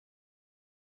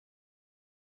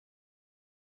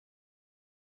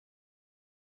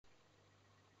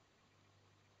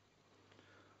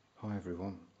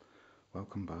everyone,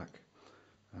 welcome back.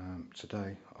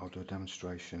 Today I'll do a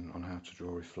demonstration on how to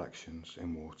draw reflections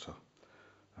in water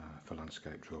for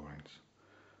landscape drawings.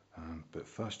 But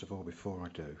first of all, before I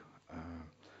do,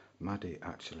 Maddie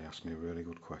actually asked me a really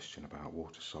good question about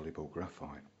water-soluble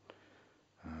graphite.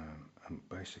 And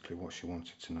basically what she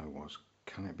wanted to know was,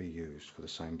 can it be used for the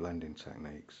same blending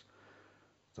techniques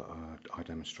that I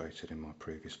demonstrated in my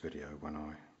previous video when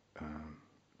I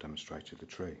demonstrated the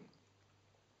tree.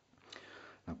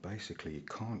 Now basically you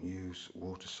can't use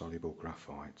water-soluble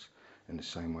graphite in the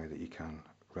same way that you can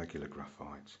regular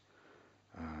graphite.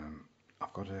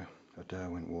 I've got a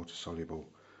Derwent water-soluble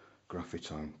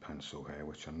graphitone pencil here,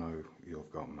 which I know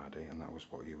you've got, Maddie, and that was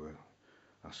what you were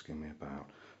asking me about.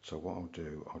 So what I'll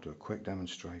do a quick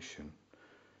demonstration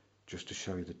just to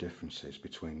show you the differences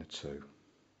between the two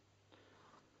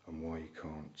and why you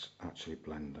can't actually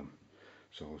blend them.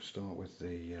 So I'll start with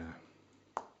the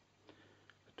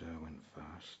Derwent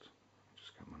first.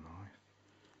 Just get my knife.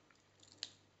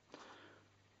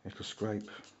 It'll scrape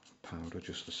powder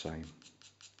just the same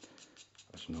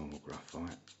as normal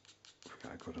graphite. We've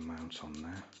got a good amount on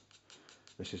there.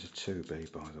 This is a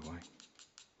 2B, by the way.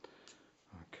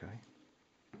 Okay.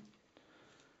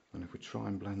 And if we try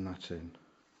and blend that in,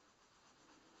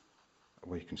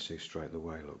 we can see straight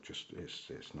away, look, just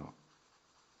it's not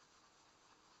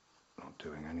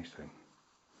doing anything.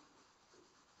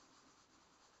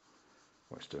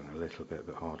 Well, it's doing a little bit,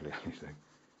 but hardly anything.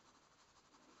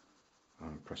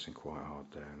 I'm pressing quite hard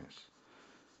there, and it's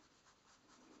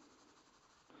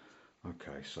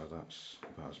okay. So that's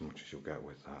about as much as you'll get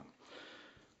with that.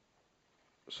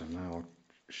 So now I'll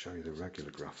show you the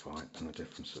regular graphite and the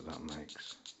difference that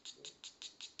makes.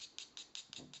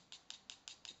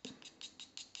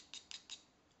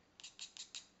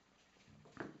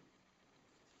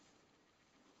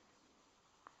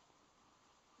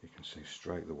 You can see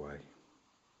straight away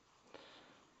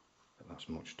that that's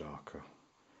much darker.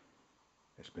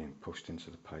 It's being pushed into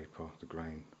the paper, the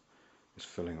grain is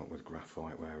filling up with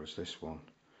graphite, whereas this one,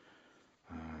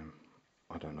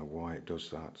 I don't know why it does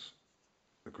that.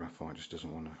 The graphite just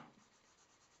doesn't want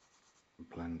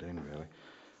to blend in really,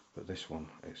 but this one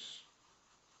is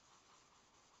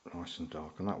nice and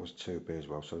dark, and that was 2B as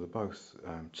well, so they're both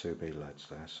 2B leads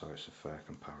there, so it's a fair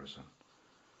comparison.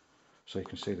 So you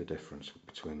can see the difference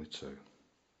between the two.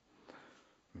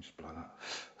 Let me just blow that.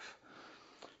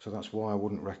 So that's why I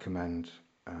wouldn't recommend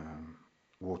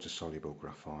water-soluble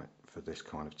graphite for this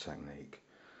kind of technique.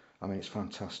 I mean, it's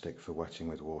fantastic for wetting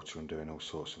with water and doing all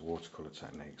sorts of watercolour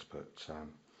techniques, but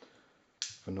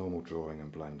for normal drawing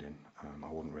and blending,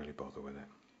 I wouldn't really bother with it.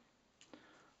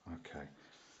 Okay.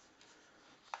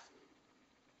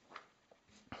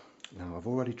 Now I've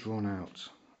already drawn out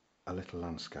a little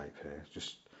landscape here,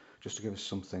 just to give us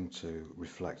something to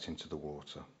reflect into the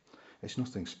water. It's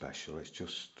nothing special, it's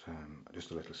just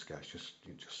a little sketch,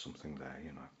 just something there,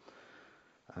 you know.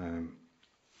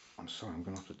 I'm sorry, I'm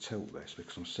going to have to tilt this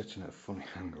because I'm sitting at a funny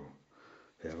angle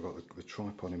here. I've got the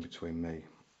tripod in between me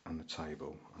and the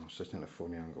table, and I'm sitting at a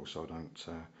funny angle so I don't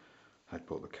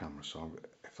headbutt the camera. So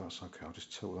if that's okay, I'll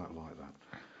just tilt that like that.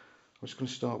 I'm just going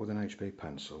to start with an HB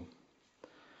pencil,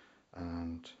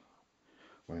 and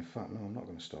well, in fact, no, I'm not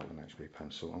going to start with an HB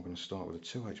pencil. I'm going to start with a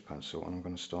 2H pencil, and I'm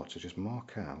going to start to just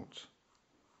mark out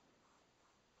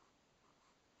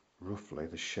roughly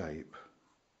the shape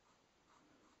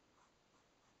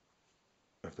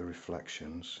of the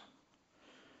reflections.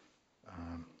 That's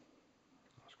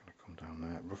going to come down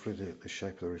there. Roughly the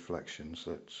shape of the reflections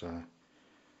that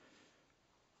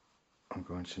I'm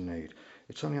going to need.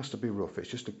 It only has to be rough. It's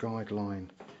just a guideline,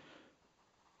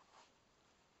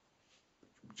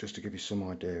 just to give you some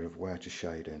idea of where to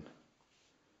shade in.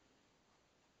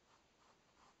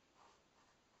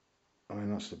 I mean,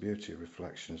 that's the beauty of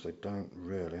reflections. They don't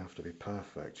really have to be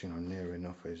perfect. You know, near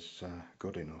enough is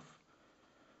good enough.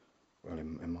 Well,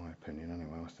 in my opinion,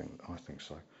 anyway, I think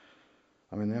so.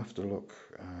 I mean, they have to look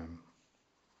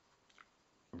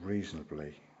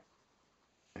reasonably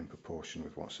in proportion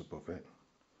with what's above it,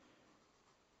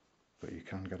 but you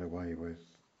can get away with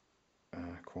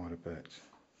quite a bit.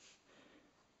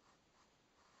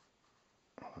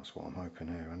 Well, that's what I'm hoping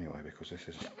here, anyway, because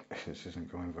this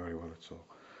isn't going very well at all.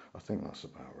 I think that's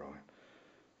about right.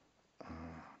 Oh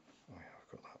yeah, I've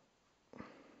got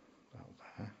that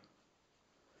there.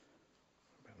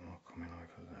 A bit more coming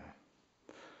over there.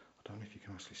 I don't know if you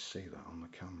can actually see that on the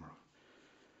camera,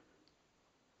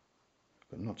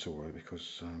 but not to worry,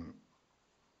 because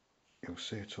you'll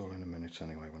see it all in a minute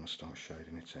anyway when I start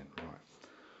shading it in. Right.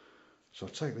 So I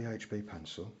take the HB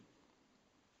pencil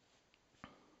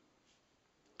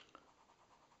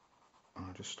and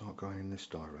I just start going in this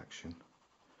direction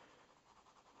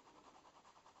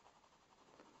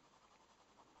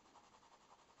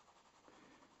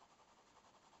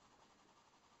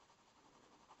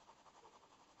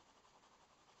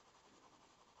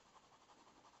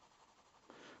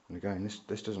And again,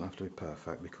 this doesn't have to be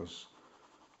perfect because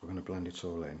we're going to blend it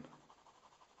all in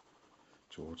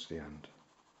towards the end.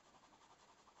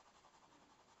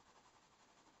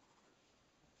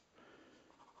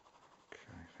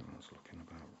 Okay, I think that's looking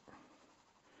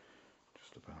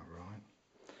just about right.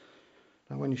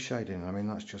 Now when you're shading, I mean,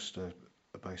 that's just a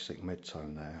basic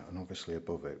mid-tone there, and obviously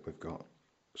above it we've got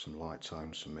some light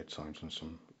tones, some mid-tones and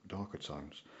some darker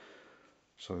tones.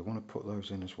 So we want to put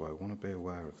those in as well. We want to be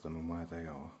aware of them and where they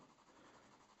are.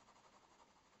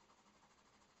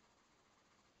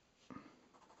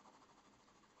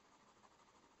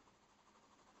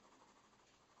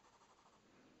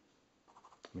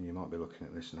 I mean, you might be looking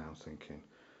at this now thinking,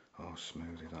 oh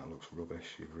Smoothie, that looks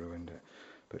rubbish, you've ruined it.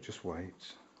 But just wait,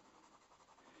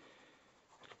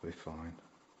 it'll be fine.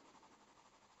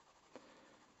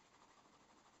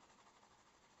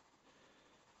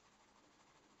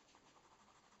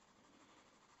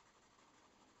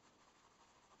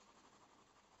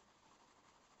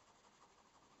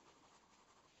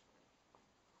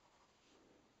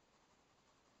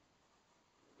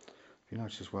 If you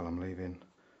notice as well, I'm leaving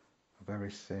a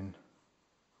very thin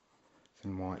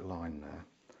white line there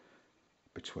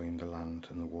between the land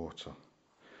and the water.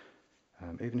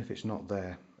 Even if it's not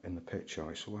there in the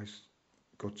picture, it's always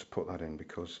good to put that in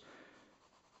because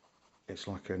it's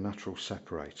like a natural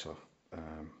separator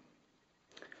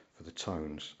for the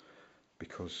tones,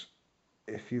 because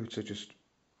if you were to just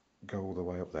go all the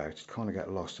way up there, it'd kind of get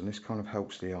lost, and this kind of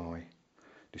helps the eye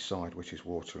decide which is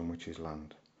water and which is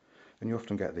land. And you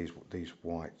often get these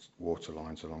white water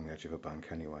lines along the edge of a bank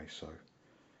anyway, so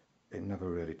it never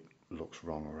really looks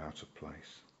wrong or out of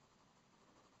place.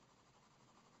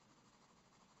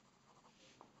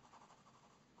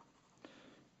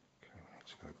 Okay, we need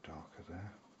to go darker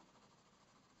there.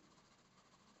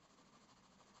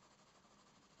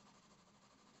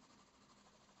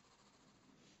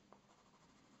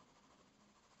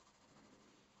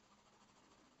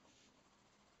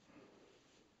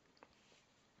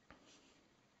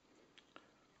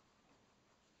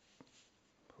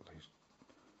 Put these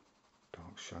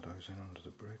dark shadows in under the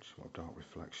bridge, or dark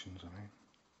reflections, I mean.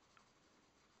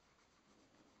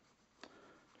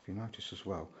 If you notice as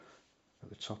well, at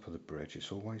the top of the bridge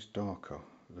it's always darker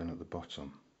than at the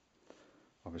bottom,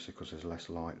 obviously because there's less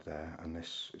light there, and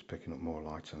this is picking up more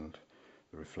light and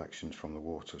the reflections from the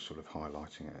water sort of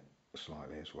highlighting it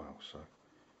slightly as well, so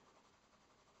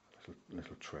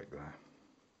little trick there.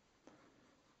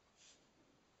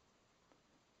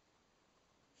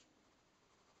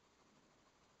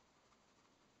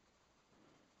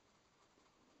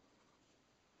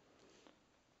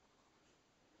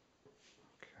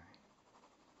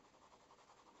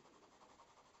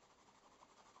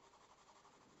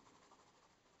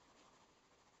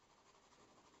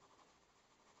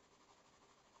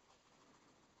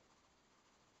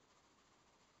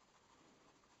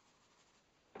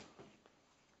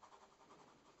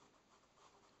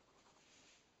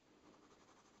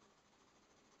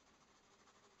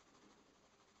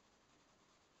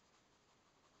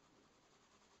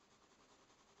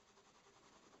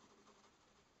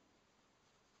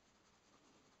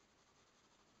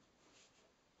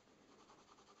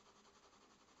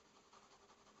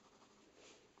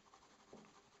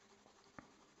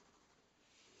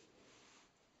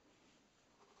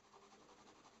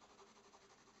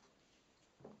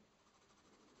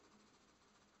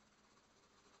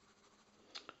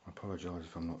 I apologise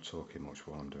if I'm not talking much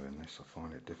while I'm doing this. I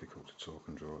find it difficult to talk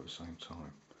and draw at the same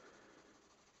time.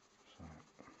 So.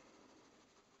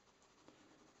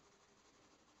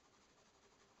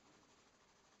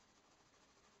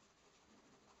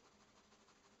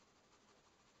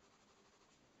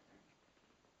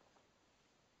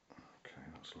 Okay,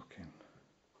 that's looking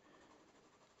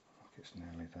like it's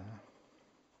nearly there.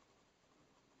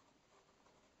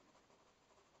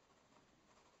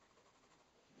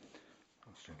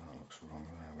 Actually, that looks wrong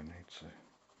there. We need to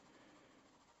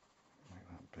make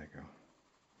that bigger.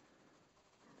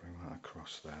 Bring that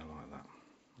across there like that.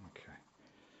 Okay.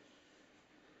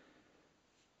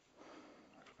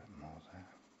 A little bit more there.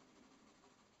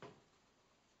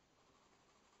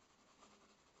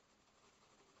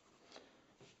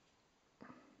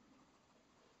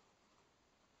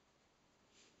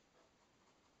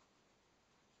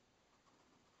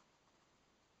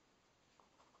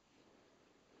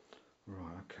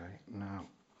 Right, okay, now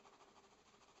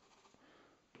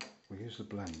we use the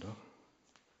blender,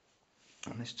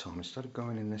 and this time instead of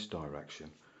going in this direction,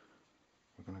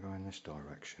 we're going to go in this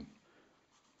direction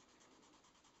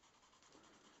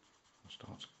and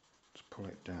start to pull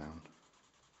it down.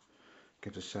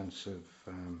 Gives a sense of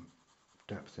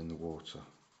depth in the water.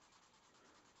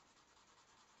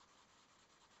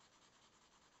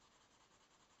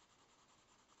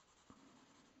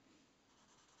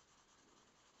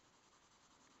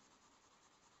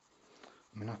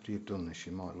 mean, after you've done this,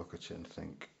 you might look at it and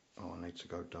think, oh, I need to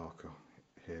go darker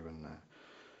here and there,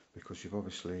 because you've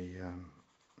obviously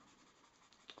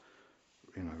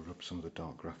you know, rubbed some of the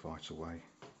dark graphite away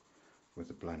with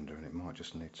the blender, and it might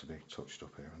just need to be touched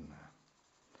up here and there.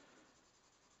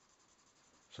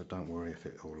 So don't worry if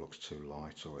it all looks too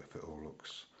light, or if it all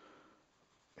looks,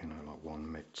 you know, like one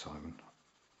mid-tone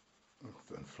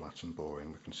and flat and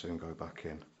boring. We can soon go back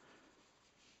in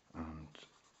and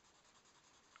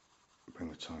bring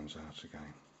the tones out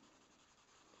again.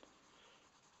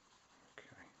 Okay.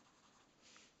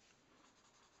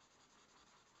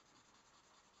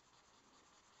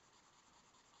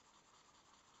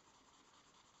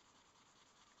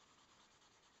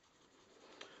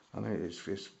 I mean,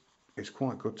 it's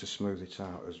quite good to smooth it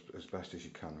out as best as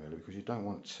you can, really, because you don't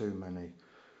want too many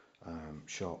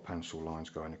sharp pencil lines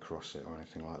going across it or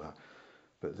anything like that.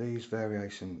 But these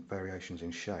variations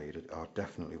in shade are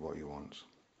definitely what you want.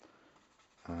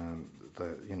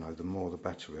 You know, the more the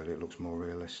better, really. It looks more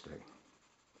realistic.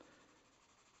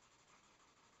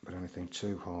 But anything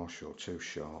too harsh or too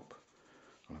sharp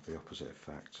will have the opposite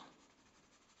effect.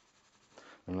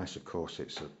 Unless, of course,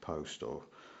 it's a post or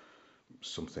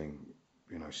something,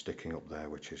 you know, sticking up there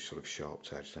which is sort of sharp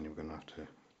edged, then you're going to have to,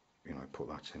 you know, put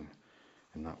that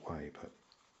in that way. But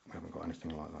we haven't got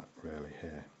anything like that really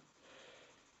here.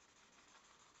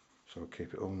 So we'll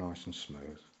keep it all nice and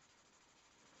smooth.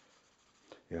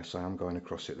 Yes, I am going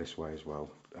across it this way as well,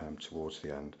 towards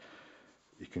the end.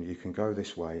 You can go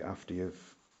this way after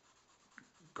you've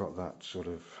got that sort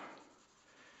of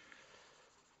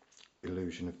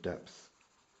illusion of depth.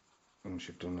 Once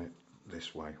you've done it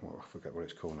this way, well, I forget what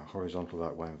it's called now, horizontal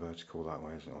that way and vertical that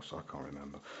way, isn't it? Also, I can't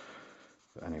remember.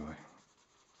 But anyway.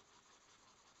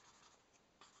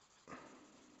 Let's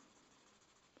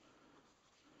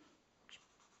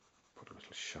put a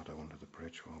little shadow under the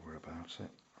bridge while we're about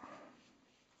it.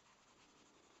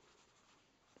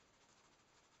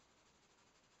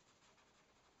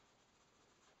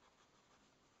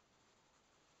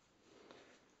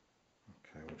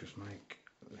 Okay, we'll just make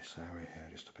this area here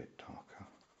just a bit darker.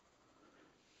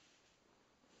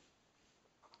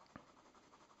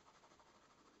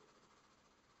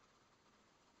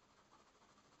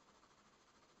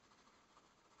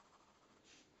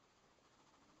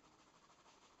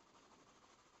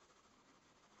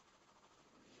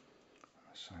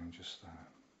 Same just there.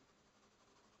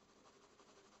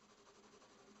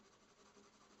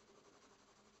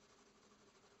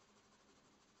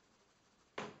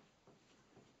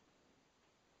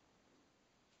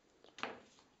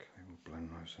 Okay, we'll blend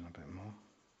those in a bit more.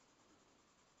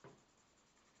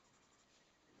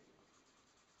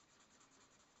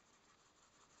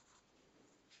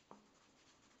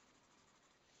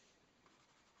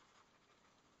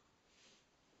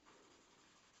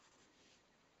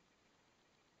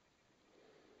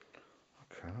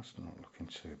 Okay, that's not looking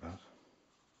too bad.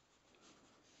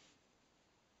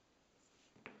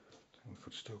 I think we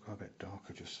could still go a bit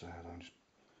darker just there though,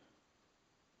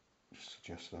 just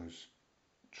suggest those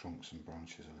trunks and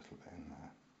branches a little bit in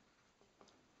there.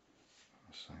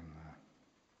 The same there.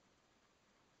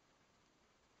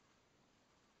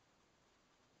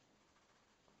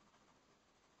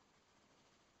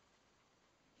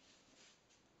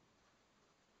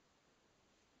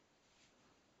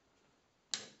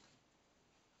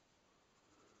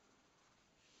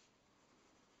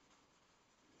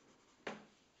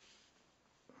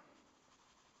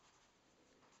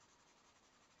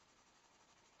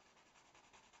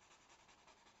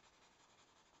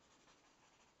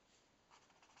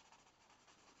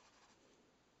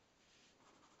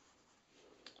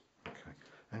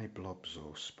 Any blobs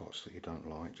or spots that you don't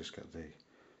like, just get the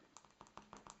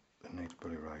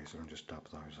kneadable eraser and just dab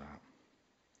those out.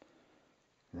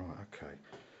 Right, okay.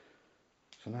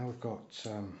 So now we've got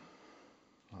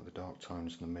like the dark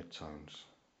tones and the mid-tones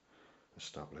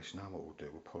established. Now what we'll do,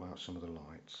 we'll pull out some of the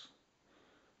lights,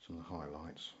 some of the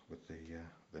highlights with the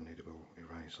kneadable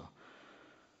eraser.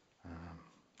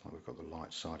 Like we've got the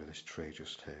light side of this tree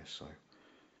just here, so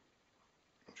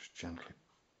I'll just gently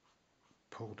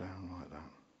pull down like that.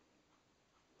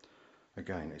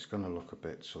 Again, it's going to look a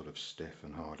bit sort of stiff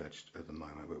and hard-edged at the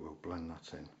moment, but we'll blend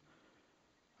that in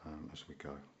as we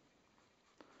go.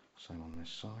 Same on this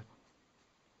side.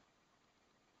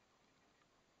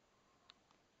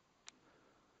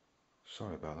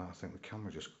 Sorry about that, I think the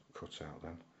camera just cut out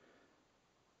then.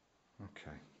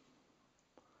 Okay.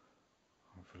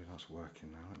 Hopefully that's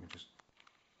working now. Let me just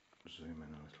zoom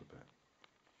in a little bit.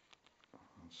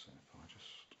 Let's see if I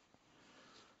just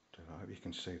do that. I hope you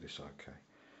can see this okay.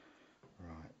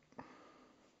 Right.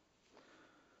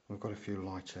 We've got a few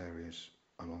light areas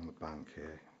along the bank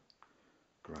here,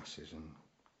 grasses and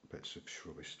bits of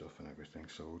shrubby stuff and everything,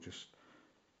 so we'll just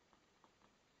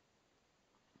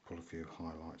pull a few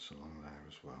highlights along there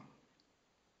as well.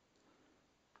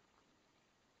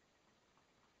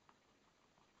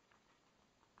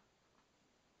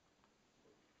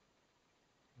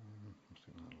 I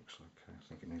think that looks okay. I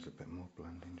think it needs a bit more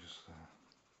blending just there.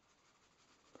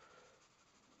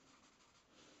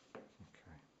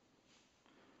 Okay.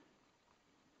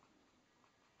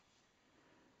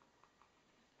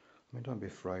 I mean, don't be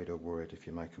afraid or worried if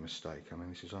you make a mistake. I mean,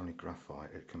 this is only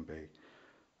graphite. It can be,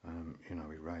 you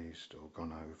know, erased or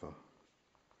gone over.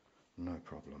 No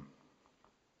problem.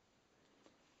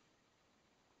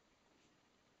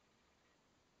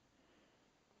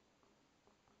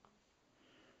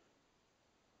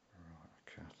 Right,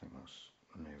 okay, I think that's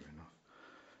near enough.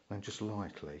 Then just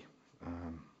lightly,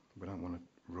 we don't want to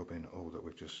rub in all that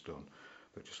we've just done,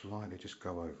 but just lightly just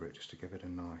go over it just to give it a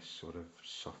nice sort of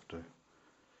softer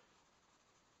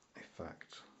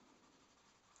effect.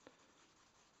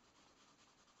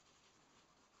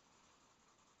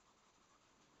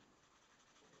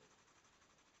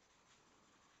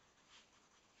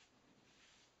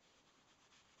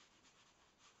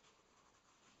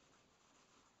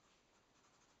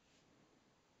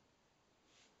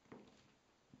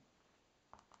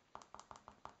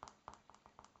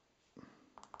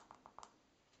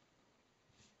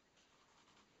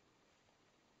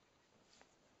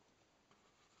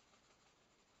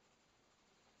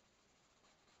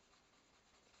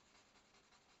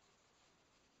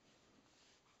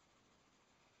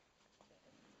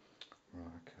 Right,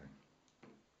 okay.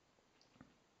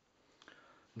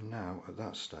 Now at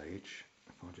that stage,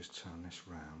 if I just turn this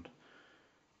round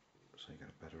so you get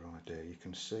a better idea, you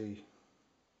can see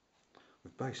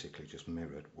we've basically just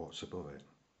mirrored what's above it.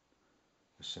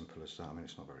 As simple as that. I mean,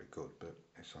 it's not very good, but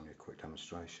it's only a quick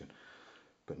demonstration.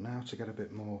 But now to get a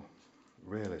bit more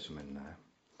realism in there,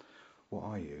 what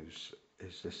I use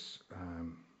is this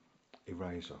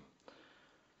eraser.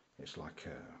 It's like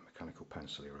a mechanical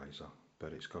pencil eraser,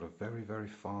 but it's got a very, very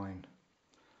fine,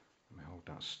 let me hold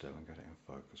that still and get it in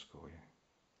focus for you.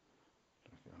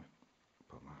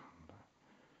 Put my hand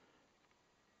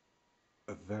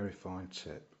out. A very fine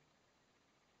tip.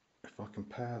 If I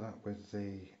compare that with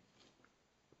the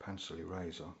pencil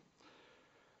eraser,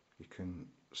 you can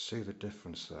see the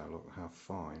difference there. Look how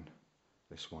fine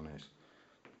this one is.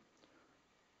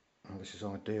 Now this is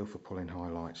ideal for pulling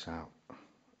highlights out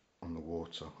on the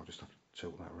water. I'll just have to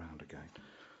tilt that around again.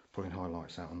 Pulling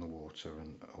highlights out on the water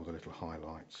and all the little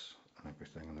highlights and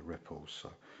everything and the ripples. So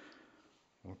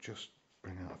we'll just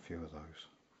bring out a few of those.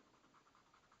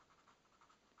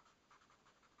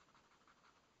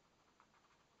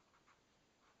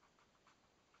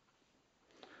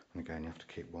 And again, you have to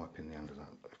keep wiping the end of that,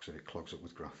 because if it clogs up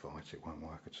with graphite, it won't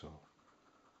work at all.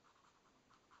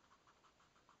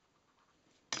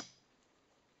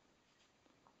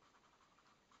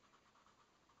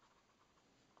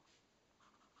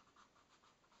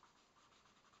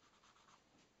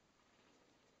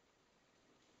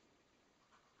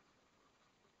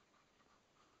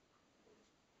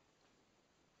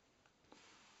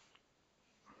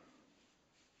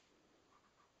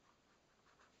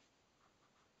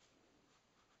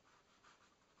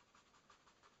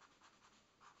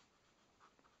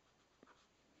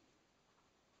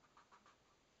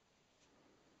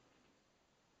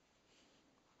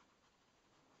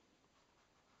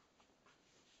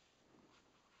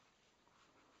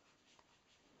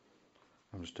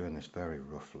 I'm just doing this very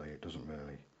roughly. It doesn't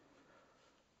really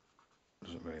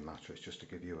matter. It's just to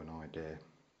give you an idea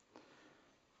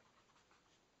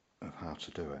of how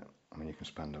to do it. I mean, you can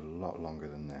spend a lot longer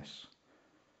than this,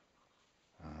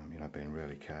 you know, being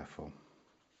really careful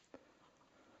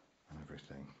and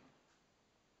everything.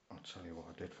 I'll tell you what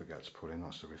I did forget to put in,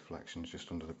 that's the reflections just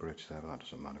under the bridge there, but that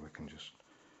doesn't matter. We can just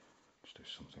do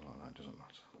something like that, it doesn't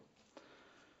matter.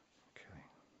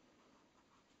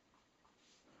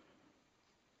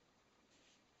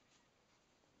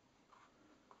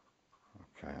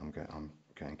 Okay, I'm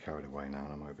getting carried away now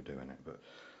and I'm overdoing it, but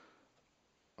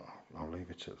I'll leave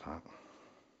it at that.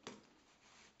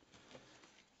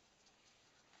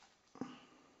 I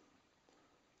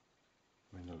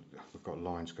mean, we've got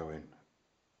lines going,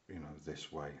 you know,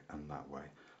 this way and that way.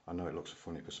 I know it looks a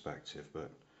funny perspective,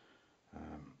 but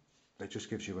it just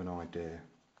gives you an idea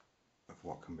of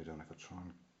what can be done. If I try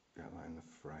and get that in the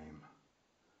frame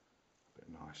a bit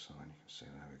nicer, then you can see,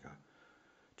 there we go.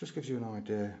 Just gives you an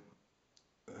idea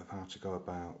of how to go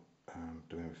about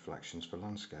doing reflections for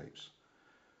landscapes.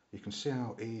 You can see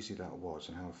how easy that was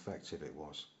and how effective it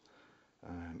was,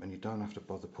 and you don't have to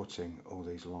bother putting all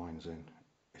these lines in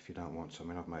if you don't want to. I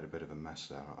mean, I've made a bit of a mess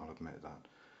there, I'll admit that.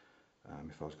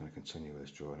 If I was going to continue with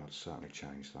this drawing, I'd certainly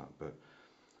change that, but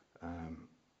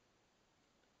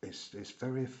it's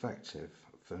very effective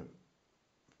for,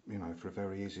 you know, for a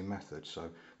very easy method, so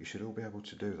you should all be able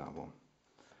to do that one.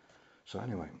 So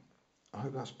anyway, I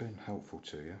hope that's been helpful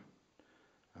to you.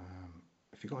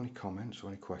 If you've got any comments or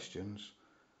any questions,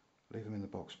 leave them in the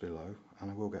box below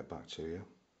and I will get back to you.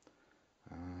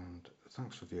 And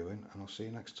thanks for viewing, and I'll see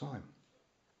you next time.